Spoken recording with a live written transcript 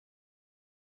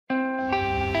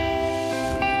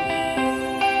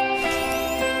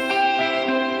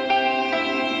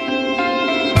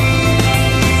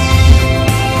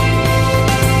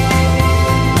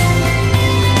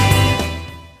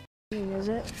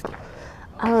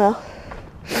I don't know.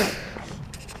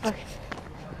 Okay.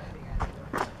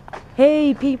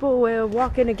 Hey people, we're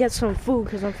walking to get some food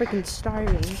because I'm freaking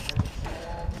starving.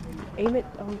 Aim it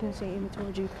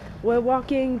towards you. We're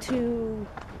walking to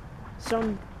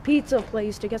some pizza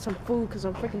place to get some food because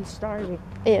I'm freaking starving.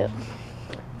 Ew.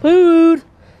 Food!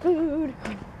 Food!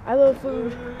 I love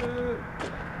food.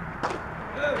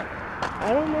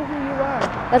 I don't know who you are.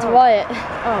 That's Wyatt.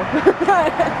 Oh.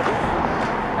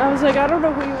 I was like, I don't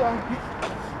know who you are.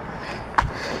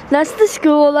 That's the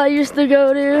school I used to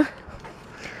go to.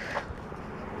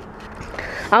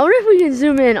 I wonder if we can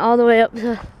zoom in all the way up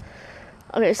to...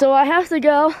 Okay, so I have to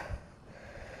go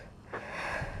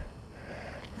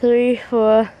 3,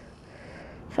 4,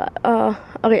 5,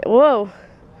 okay, whoa.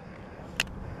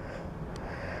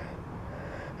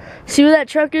 See where that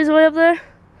truck is way up there?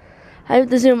 I have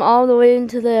to zoom all the way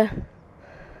into there.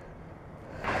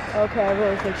 Okay, I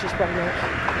really think she's pregnant.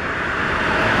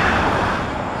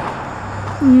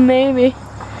 Maybe.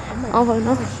 Oh I don't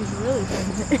know. She's really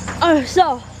pregnant. Oh,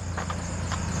 so.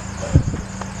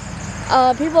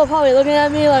 People are probably looking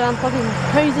at me like I'm fucking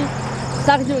crazy.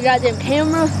 Talking to a goddamn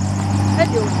camera.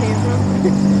 Hello, camera.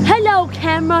 Hello,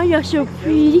 camera. You're so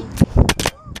pretty.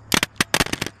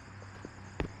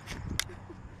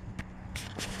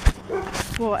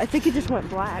 Well, I think it just went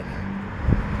black.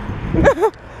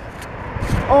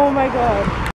 Oh my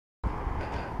god.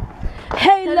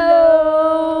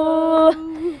 Hello.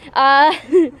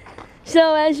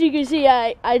 So as you can see,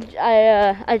 I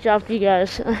dropped you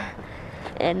guys,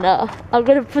 and I'm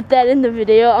gonna put that in the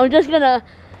video. I'm just gonna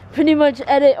pretty much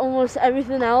edit almost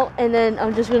everything out, and then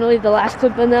I'm just gonna leave the last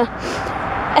clip in there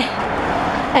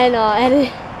and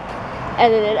edit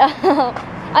it.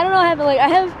 I don't know. I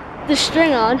have the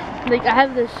string on,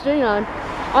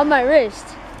 on my wrist,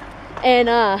 and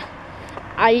I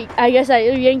guess I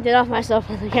yanked it off myself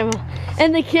on the camera,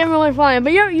 and the camera went flying.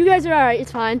 But you guys are alright.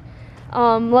 It's fine.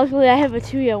 Luckily I have a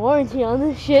 2-year warranty on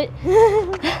this shit.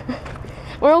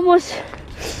 We're almost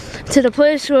to the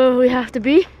place where we have to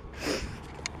be,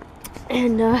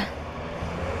 and then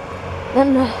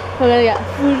we're gonna get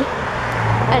food.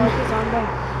 And I'm like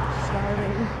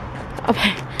starving.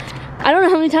 okay, I don't know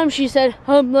how many times she said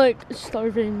I'm like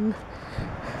starving.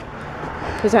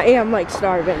 Because I am like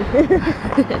starving.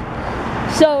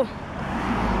 So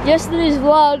yesterday's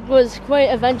vlog was quite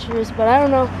adventurous, but I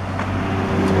don't know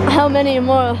how many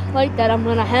more like that I'm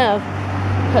gonna have,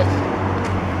 because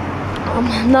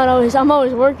I'm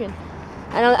always working,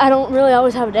 and I don't really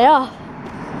always have a day off.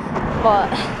 But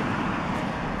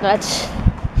that's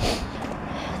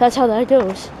how that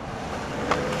goes.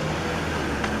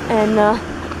 And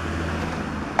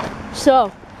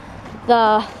so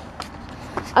I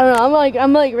don't know,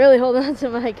 I'm like really holding on to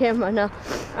my camera now.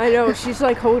 I know, she's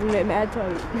like holding it mad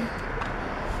tight.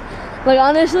 Like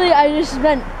honestly, I just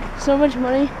spent so much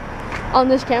money on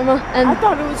this camera, and I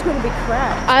thought it was gonna be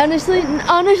crap. I honestly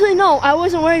no, I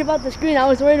wasn't worried about the screen. I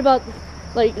was worried about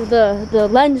like the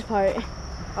lens part.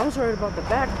 I was worried about the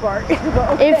back part.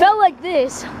 Okay. It felt like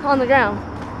this on the ground.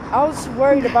 I was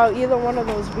worried about either one of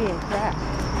those being crap.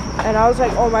 And I was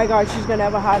like, oh my god, she's gonna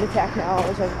have a heart attack now. I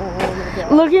was like, oh my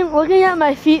god. Looking at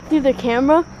my feet through the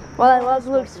camera while I was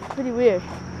looks pretty weird.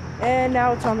 And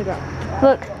now it's on the ground.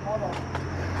 Look.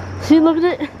 See, look at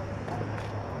it.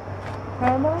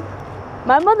 Grandma?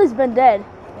 My mother's been dead.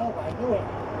 No, I knew it.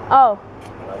 Oh.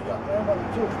 You got grandmother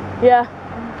too. Yeah.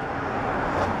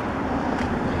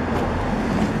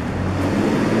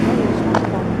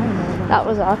 That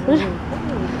was awkward.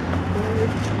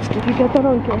 Did you get that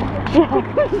on camera?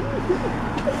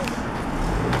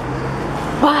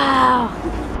 Wow.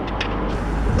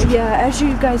 Yeah, as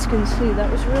you guys can see, that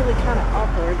was really kind of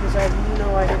awkward because I have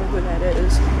no idea who that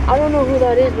is. I don't know who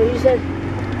that is, but he said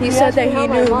Said that he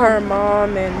knew her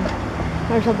mom and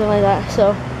or something like that.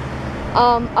 So,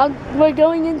 we're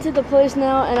going into the place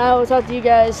now, and I will talk to you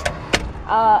guys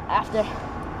after.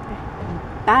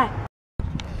 bye.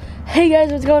 Hey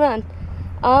guys, what's going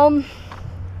on?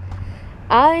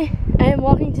 I am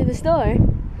walking to the store.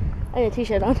 I got a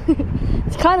t-shirt on.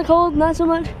 It's kind of cold, not so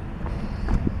much,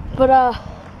 but I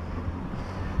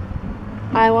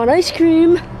want ice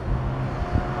cream,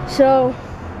 so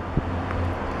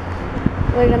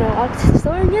we're gonna walk to the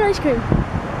store and get ice cream.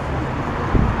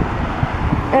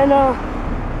 And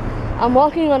I'm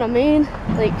walking on a main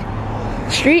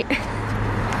street,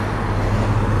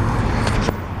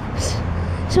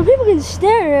 so people can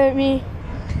stare at me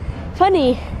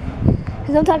funny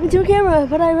because I'm talking to a camera,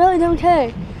 but I really don't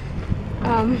care.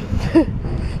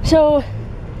 So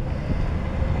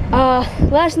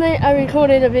last night I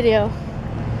recorded a video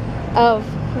of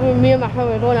when me and my friend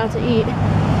were going out to eat,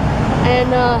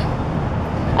 and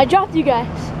I dropped you guys.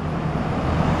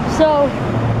 So,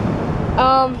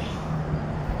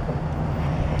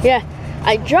 yeah,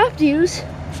 I dropped yous,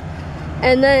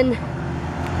 and then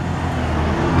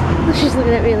she's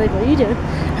looking at me like, what are you doing?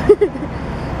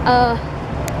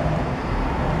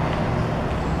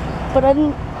 But I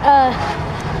didn't,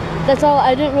 that's all.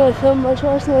 I didn't really film much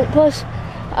last night. Plus,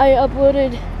 I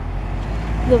uploaded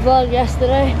the vlog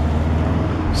yesterday,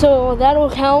 so that'll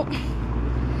count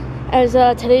as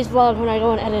today's vlog when I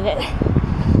go and edit it.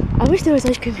 I wish there was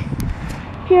ice cream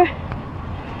here,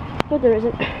 but there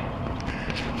isn't.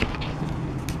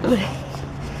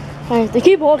 I have to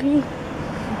keep walking.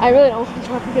 I really don't want to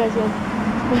talk to you guys again.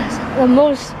 The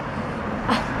most,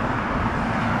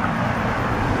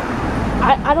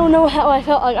 I don't know how I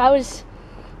felt. Like I was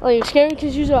like scared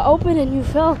because you were open and you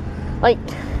fell like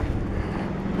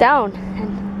down,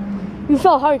 and you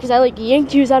fell hard because I like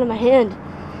yanked you out of my hand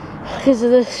because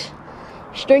of this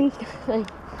string thing.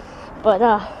 But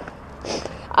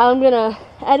I'm gonna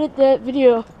edit that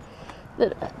video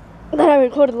that I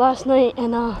recorded last night,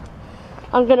 and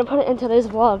I'm gonna put it in today's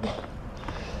vlog.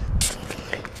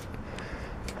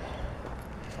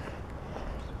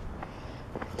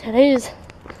 Today's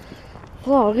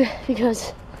vlog,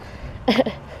 because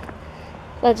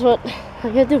that's what I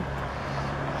gotta do.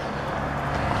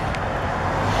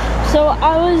 So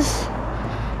I was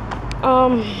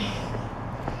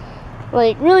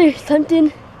like really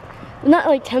tempted, not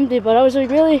like tempted, but I was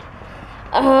like really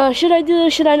should I do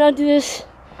this, should I not do this?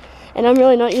 And I'm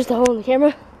really not used to holding the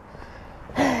camera.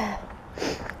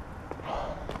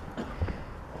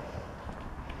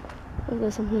 Oh,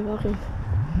 there's somebody walking.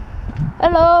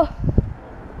 Hello.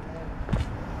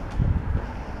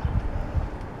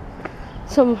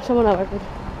 Someone I work with.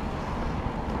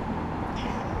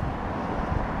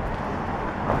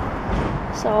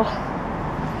 So,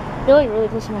 you're like really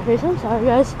close to my face. I'm sorry,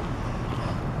 guys.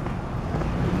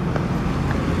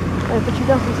 I put you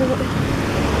down for a second.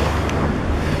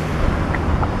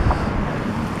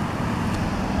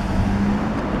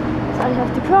 So I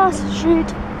have to cross the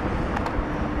street.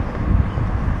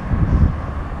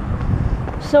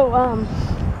 So,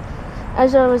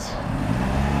 as I was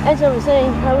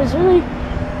saying, I was really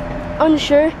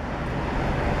unsure.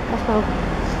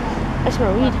 I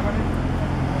smell weed.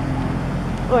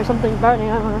 Or something burning,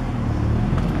 I don't know.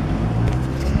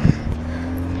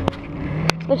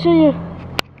 Let's show you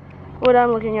what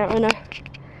I'm looking at right now.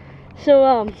 So,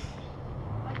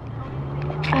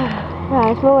 yeah,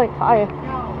 I smell like fire.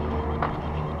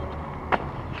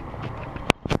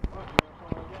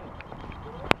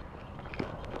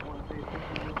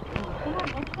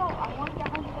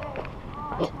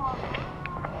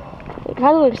 It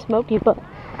kind of looks smoky, but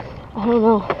I don't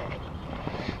know.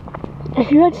 If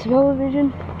you had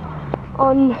smell-o-vision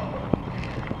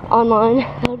online,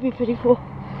 that would be pretty cool.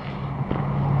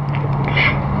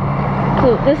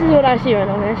 So this is what I see right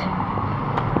now, guys.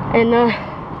 And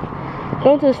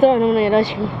going to the store and I'm gonna get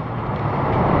ice cream.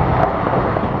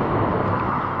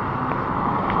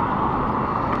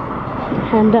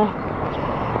 And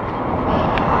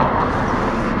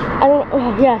I don't.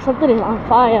 Oh yeah, something is on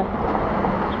fire.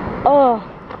 Oh,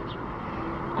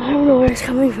 I don't know where it's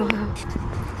coming from now.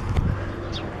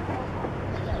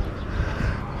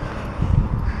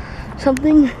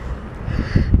 Something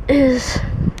is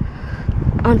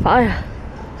on fire.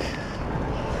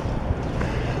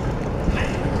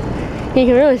 You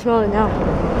can really smell it now.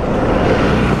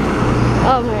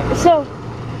 Alright, so,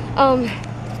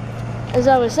 as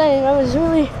I was saying, I was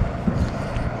really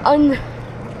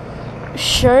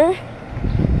unsure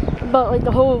about like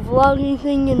the whole vlogging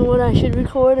thing and what I should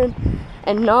record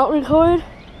and not record,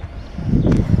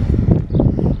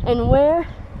 and where,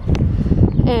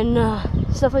 and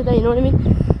stuff like that, you know what I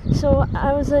mean? So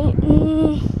I was like,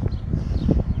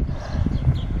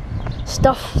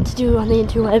 stuff to do on the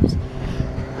interwebs.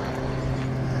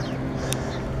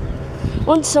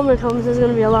 Once summer comes, there's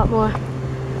gonna be a lot more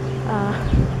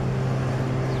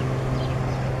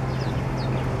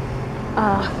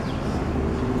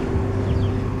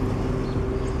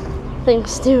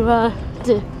things to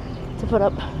put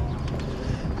up.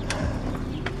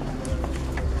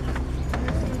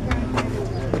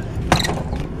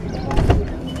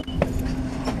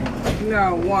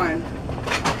 No, one.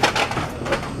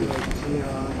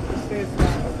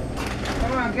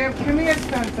 Come on, give me a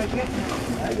Spencer. Get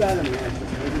him. I got him, man.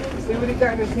 See what he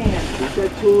got in his hand. He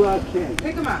said 2 cans.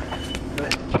 Pick him up.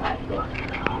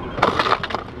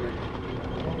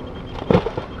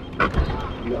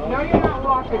 No, you're not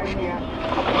walking in here.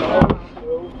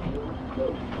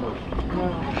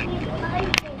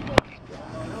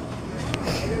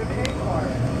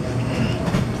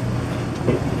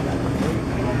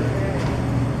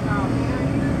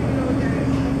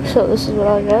 So this is what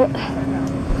I got,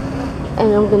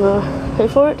 and I'm gonna pay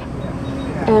for it,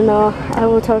 and I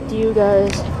will talk to you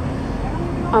guys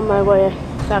on my way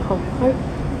back home. Alright,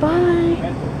 bye.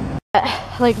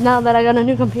 Like, now that I got a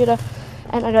new computer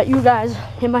and I got you guys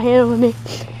in my hand with me,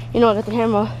 you know, I got the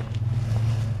camera.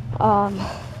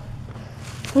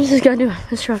 What is this guy doing?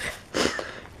 This truck.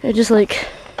 It just like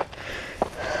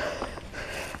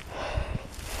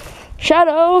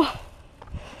Shadow.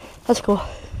 That's cool.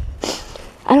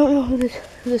 I don't know who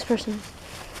this person is,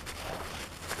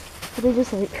 but they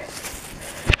just like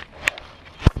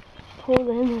pulled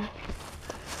in there.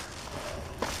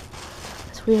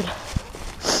 It's weird.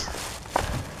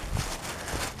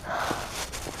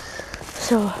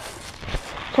 So,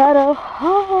 Shadow,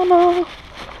 oh no.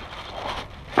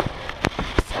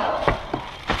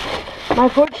 My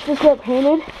porch just got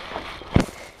painted,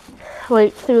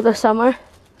 like, through the summer.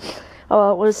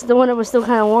 It was the winter was still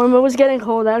kind of warm. It was getting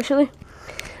cold actually,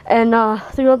 and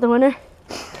throughout the winter,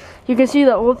 you can see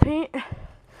the old paint,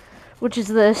 which is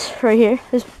this right here,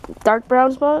 this dark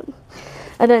brown spot,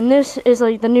 and then this is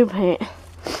like the new paint.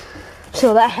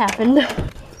 So that happened,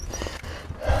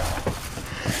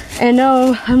 and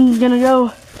now I'm gonna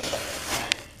go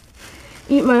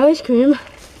eat my ice cream.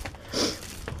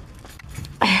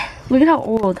 Look at how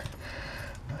old,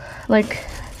 like,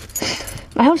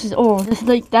 my house is old. It's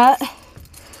like that.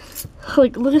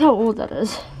 Like, look at how old that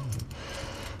is.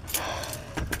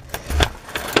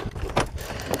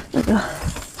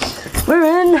 We're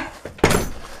in.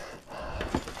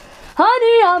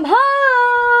 Honey, I'm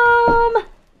home.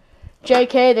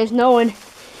 JK, there's no one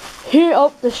here.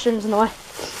 Oh, the string's in the way.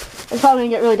 It's probably gonna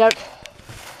get really dark.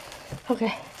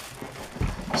 Okay.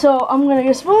 So I'm gonna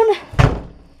get a spoon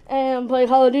and play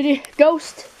Call of Duty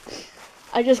Ghost.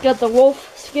 I just got the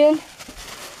wolf skin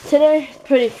today.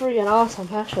 Pretty freaking awesome,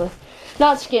 actually.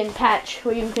 Not skin, patch,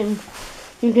 where you can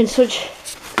switch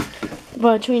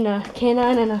between a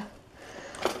canine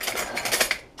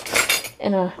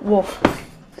and a wolf.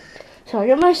 So I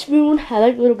got my spoon. I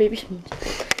like little baby spoons.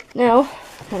 Now,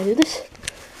 can I do this?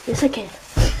 Yes, I can.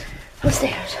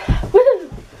 Upstairs. Woo!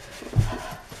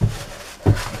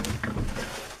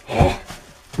 Yeah.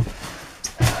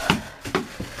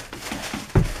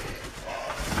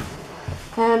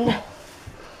 And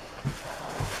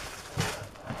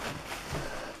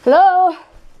hello.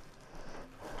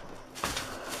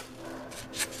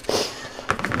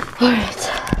 All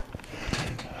right.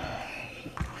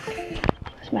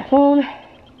 There's my phone.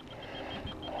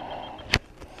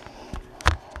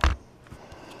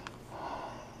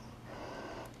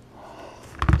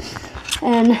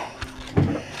 And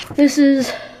this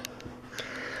is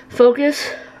Focus.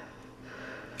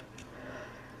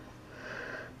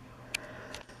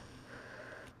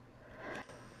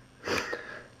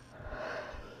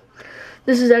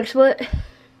 This is XSplit.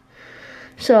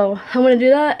 So I'm gonna do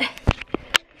that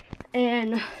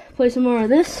and play some more of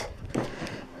this.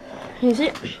 Can you see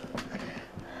it?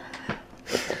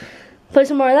 Play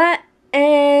some more of that,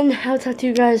 and I'll talk to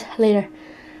you guys later.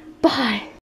 Bye.